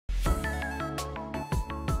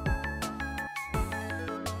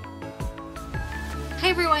Hi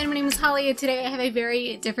everyone, my name is Holly and today I have a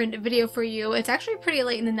very different video for you. It's actually pretty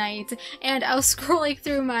late in the night and I was scrolling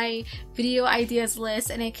through my video ideas list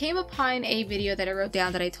and I came upon a video that I wrote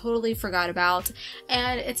down that I totally forgot about,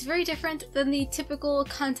 and it's very different than the typical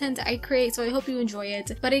content I create, so I hope you enjoy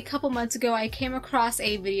it. But a couple months ago I came across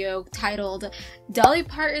a video titled Dolly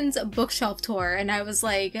Parton's Bookshelf Tour and I was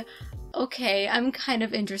like, okay, I'm kind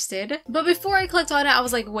of interested. But before I clicked on it, I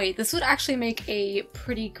was like, wait, this would actually make a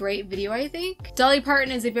pretty great video, I think. Dolly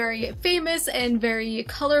Parton is a very famous and very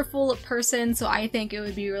colorful person, so I think it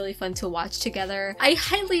would be really fun to watch together. I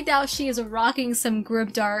highly doubt she is rocking some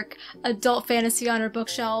grimdark adult fantasy on her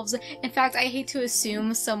bookshelves. In fact, I hate to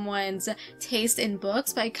assume someone's taste in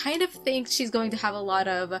books, but I kind of think she's going to have a lot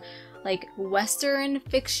of like Western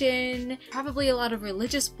fiction, probably a lot of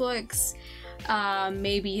religious books,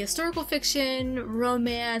 maybe historical fiction,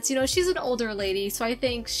 romance. You know, she's an older lady, so I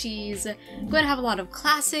think she's going to have a lot of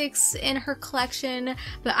classics in her collection,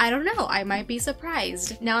 but I don't know, I might be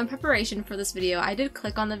surprised. Now, in preparation for this video, I did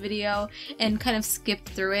click on the video and kind of skipped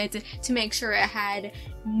through it to make sure it had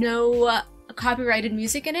no copyrighted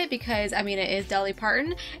music in it, because I mean, it is Dolly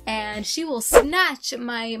Parton and she will snatch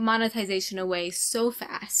my monetization away so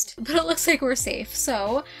fast. But it looks like we're safe,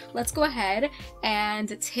 so let's go ahead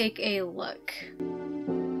and take a look.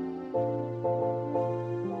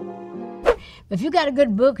 If you got a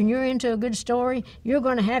good book and you're into a good story, you're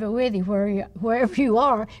going to have it with you wherever you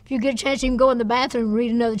are. If you get a chance to even go in the bathroom and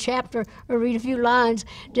read another chapter or read a few lines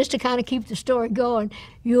just to kind of keep the story going,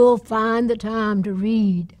 you'll find the time to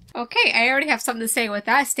read. Okay, I already have something to say with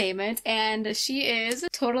that statement, and she is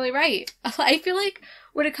totally right. I feel like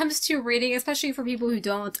when it comes to reading, especially for people who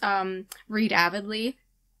don't read avidly,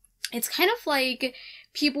 it's kind of like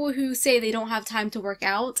people who say they don't have time to work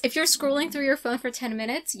out. If you're scrolling through your phone for 10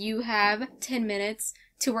 minutes, you have 10 minutes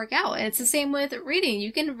to work out. And it's the same with reading.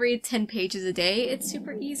 You can read 10 pages a day. It's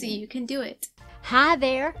super easy. You can do it. Hi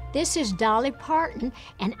there, this is Dolly Parton,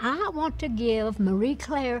 and I want to give Marie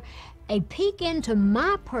Claire a peek into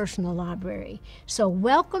my personal library. So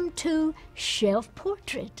welcome to Shelf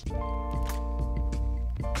Portrait.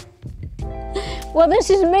 Well, this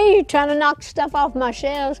is me trying to knock stuff off my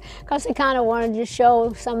shelves because I kind of wanted to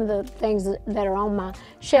show some of the things that are on my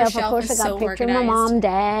shelf. Of course, I got a picture of my mom,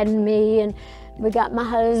 dad, and me, and we got my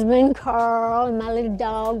husband, Carl, and my little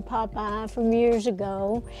dog, Popeye, from years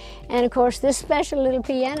ago. And of course, this special little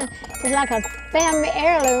piano is like a family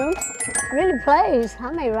heirloom. It really plays.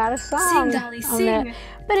 I may write a song. Sing, Dolly, sing. That.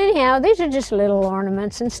 But anyhow, these are just little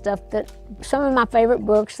ornaments and stuff that some of my favorite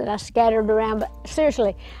books that I scattered around. But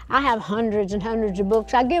seriously, I have hundreds and hundreds of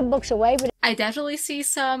books. I give books away, but I definitely see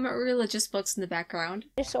some religious books in the background.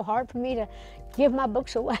 it's so hard for me to give my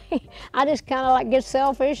books away. I just kind of like get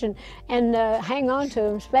selfish and hang on to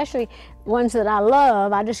them, especially ones that I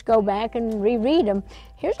love. I just go back and reread them.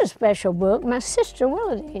 Here's a special book my sister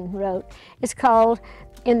Willadine wrote. It's called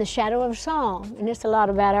In the Shadow of Song, and it's a lot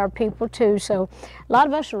about our people too. So a lot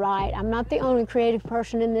of us write. I'm not the only creative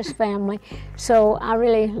person in this family, so I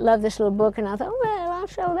really love this little book, and I thought, well, I'll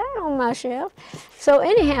show that on my shelf. So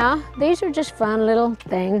anyhow, these are just fun little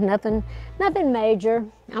things, nothing major.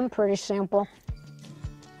 I'm pretty simple.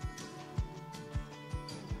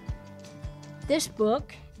 This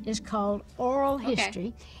book is called Oral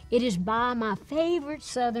History. It is by my favorite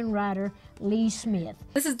Southern writer, Lee Smith.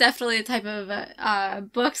 This is definitely the type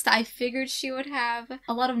of books that I figured she would have.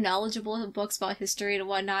 A lot of knowledgeable books about history and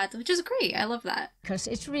whatnot, which is great. I love that. Because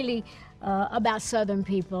it's really about Southern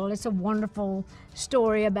people. It's a wonderful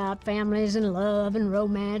story about families and love and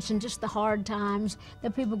romance and just the hard times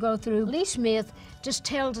that people go through. Lee Smith just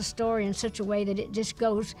tells a story in such a way that it just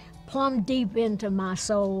goes plumb deep into my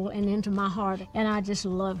soul and into my heart, and I just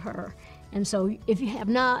love her. And so if you have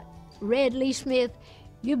not read Lee Smith,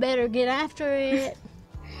 you better get after it.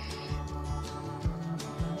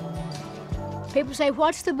 People say,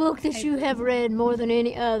 what's the book that you have read more than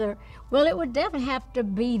any other? Well, it would definitely have to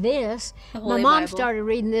be this. My mom started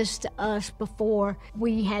reading this to us before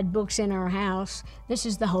we had books in our house. This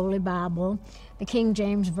is the Holy Bible, the King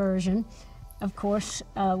James Version. Of course,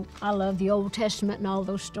 I love the Old Testament and all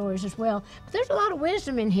those stories as well. But there's a lot of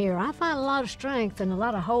wisdom in here. I find a lot of strength and a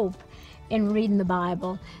lot of hope in reading the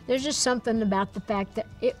Bible. There's just something about the fact that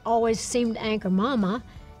it always seemed to anchor Mama.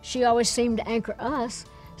 She always seemed to anchor us.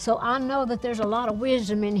 So I know that there's a lot of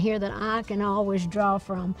wisdom in here that I can always draw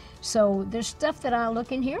from. So there's stuff that I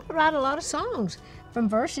look in here. I write a lot of songs from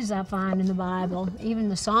verses I find in the Bible. Even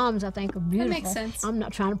the Psalms I think are beautiful. That makes sense. I'm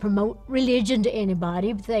not trying to promote religion to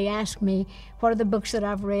anybody, but they ask me what are the books that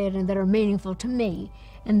I've read and that are meaningful to me.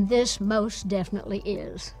 And this most definitely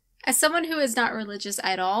is. As someone who is not religious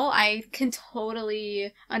at all, I can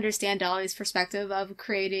totally understand Dolly's perspective of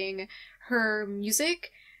creating her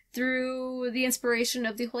music through the inspiration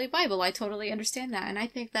of the Holy Bible. I totally understand that, and I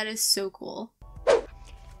think that is so cool.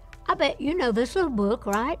 I bet you know this little book,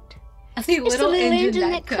 right? The little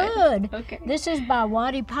engine that could. Okay. This is by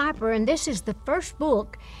Dolly Parton, and this is the first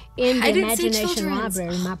book in the Imagination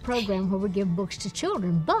Library, my program where we give books to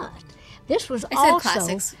children. But this was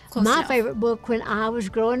also my favorite book when I was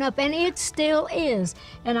growing up, and it still is.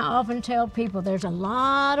 And I often tell people there's a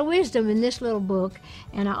lot of wisdom in this little book,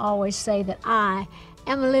 and I always say that I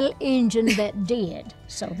am a little engine that did.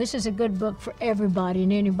 So this is a good book for everybody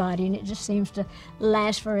and anybody, and it just seems to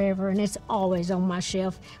last forever, and it's always on my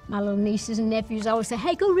shelf. My little nieces and nephews always say,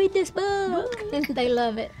 hey, go read this book, and they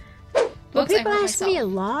love it. Well, people ask me a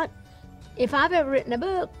lot if I've ever written a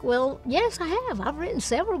book. Well, yes, I have. I've written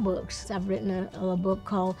several books. I've written a book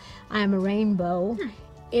called I Am a Rainbow.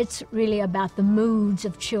 It's really about the moods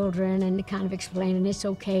of children and kind of explaining it's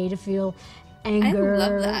okay to feel anger,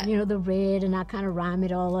 you know, the red, and I kind of rhyme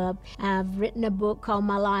it all up. I've written a book called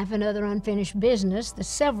My Life and Other Unfinished Business that's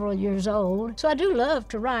several years old. So I do love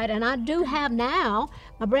to write, and I do have now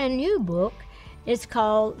my brand new book. It's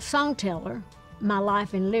called Songteller, My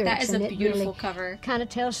Life in Lyrics. That is a beautiful cover. Kind of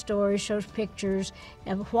tells stories, shows pictures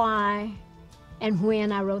of why and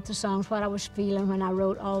when I wrote the songs, what I was feeling when I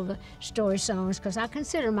wrote all the story songs, because I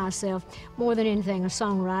consider myself more than anything a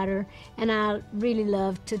songwriter, and I really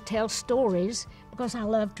love to tell stories because I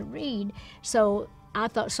love to read. So I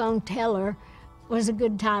thought Songteller was a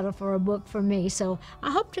good title for a book for me. So I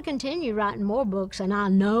hope to continue writing more books, and I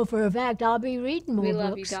know for a fact I'll be reading more books. We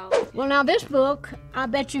love you, Dolly. Well, now this book, I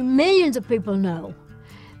bet you millions of people know.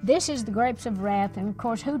 This is The Grapes of Wrath, and of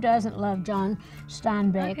course, who doesn't love John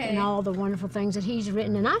Steinbeck and all the wonderful things that he's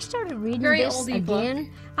written? And I started reading this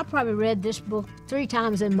again. I probably read this book 3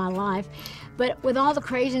 times in my life, but with all the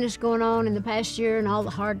craziness going on in the past year and all the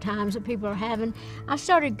hard times that people are having, I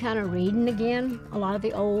started kind of reading again a lot of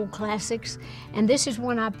the old classics, and this is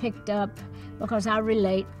one I picked up because I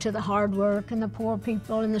relate to the hard work and the poor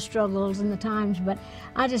people and the struggles and the times, but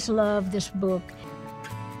I just love this book.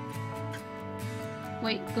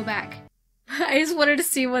 Wait, go back. I just wanted to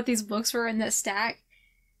see what these books were in this stack.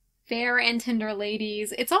 Fair and Tender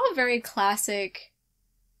Ladies. It's all very classic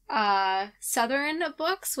Southern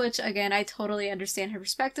books, which, again, I totally understand her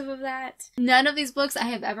perspective of that. None of these books I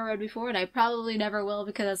have ever read before, and I probably never will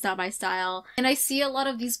because that's not my style. And I see a lot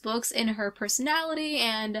of these books in her personality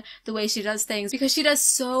and the way she does things, because she does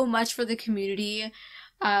so much for the community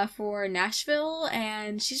for Nashville,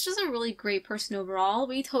 and she's just a really great person overall.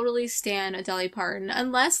 We totally stan Dolly Parton,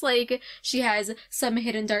 unless, like, she has some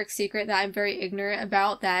hidden dark secret that I'm very ignorant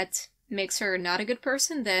about that makes her not a good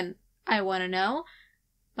person, then I want to know,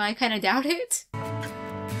 but I kind of doubt it.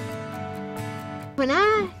 When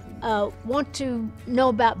I want to know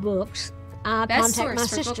about books, I contact my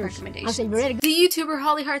sisters. I say, you ready? The YouTuber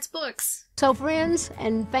Holly Hearts Books. So friends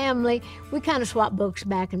and family, we kind of swap books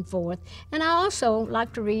back and forth. And I also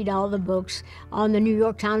like to read all the books on the New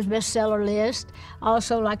York Times bestseller list. I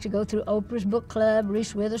also like to go through Oprah's book club,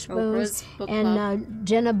 Reese Witherspoon's, and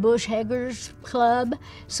Jenna Bush Hager's club.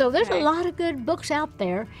 So there's a lot of good books out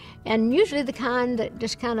there, and usually the kind that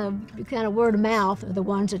just kind of word of mouth are the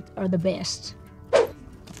ones that are the best.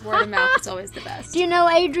 Word of mouth is always the best. Do you know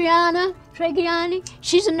Adriana Tregiani?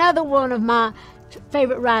 She's another one of my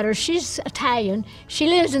favorite writers. She's Italian. She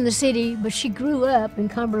lives in the city, but she grew up in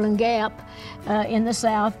Cumberland Gap in the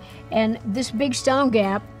South. And this Big Stone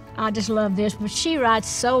Gap, I just love this, but she writes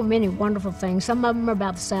so many wonderful things. Some of them are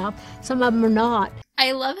about the South, some of them are not.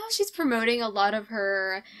 I love how she's promoting a lot of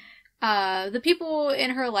her the people in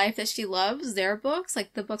her life that she loves, their books,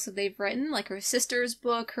 like the books that they've written, like her sister's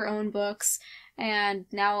book, her own books, and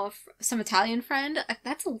now some Italian friend.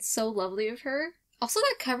 That's so lovely of her. Also,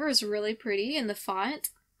 that cover is really pretty, and the font,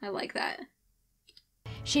 I like that.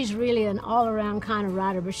 She's really an all-around kind of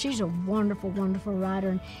writer, but she's a wonderful, wonderful writer,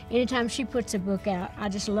 and anytime she puts a book out, I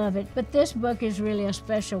just love it. But this book is really a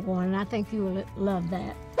special one, and I think you will love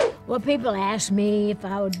that. Well, people ask me if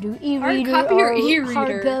I would do e-reader or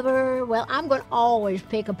hardcover. Well, I'm going to always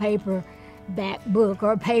pick a paperback book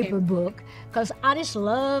or a paper book, because I just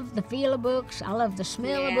love the feel of books. I love the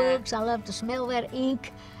smell of books. I love to smell that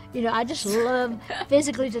ink. You know, I just love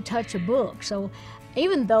physically to touch a book. So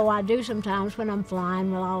even though I do sometimes when I'm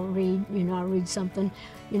flying, well, I'll read something,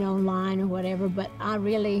 online or whatever, but I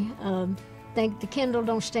really think the Kindle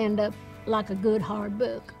don't stand up like a good hard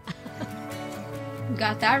book.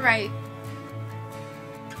 Got that right.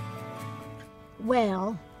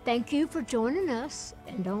 Well, thank you for joining us,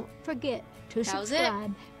 and don't forget to That was it.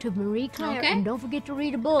 subscribe to Marie Claire. Okay. And don't forget to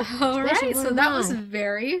read a book. All especially right, one so of that was mine.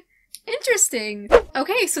 very interesting.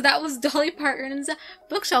 Okay, so that was Dolly Parton's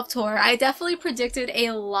bookshelf tour. I definitely predicted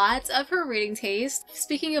a lot of her reading taste.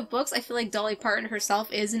 Speaking of books, I feel like Dolly Parton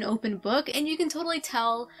herself is an open book, and you can totally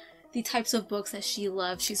tell the types of books that she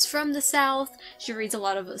loves. She's from the South. She reads a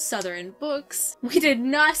lot of Southern books. We did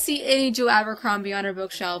not see any Joe Abercrombie on her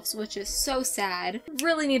bookshelves, which is so sad.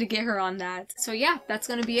 Really need to get her on that. So yeah, that's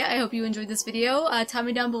gonna be it. I hope you enjoyed this video. Tell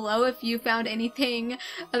me down below if you found anything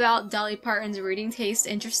about Dolly Parton's reading taste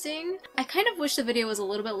interesting. I kind of wish the video was a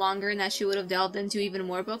little bit longer and that she would have delved into even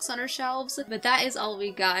more books on her shelves, but that is all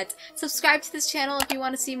we got. Subscribe to this channel if you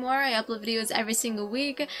want to see more. I upload videos every single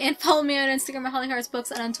week. And follow me on Instagram at Holly Hearts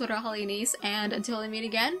Books and on Twitter Holly Niece, and until I meet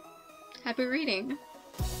again, happy reading!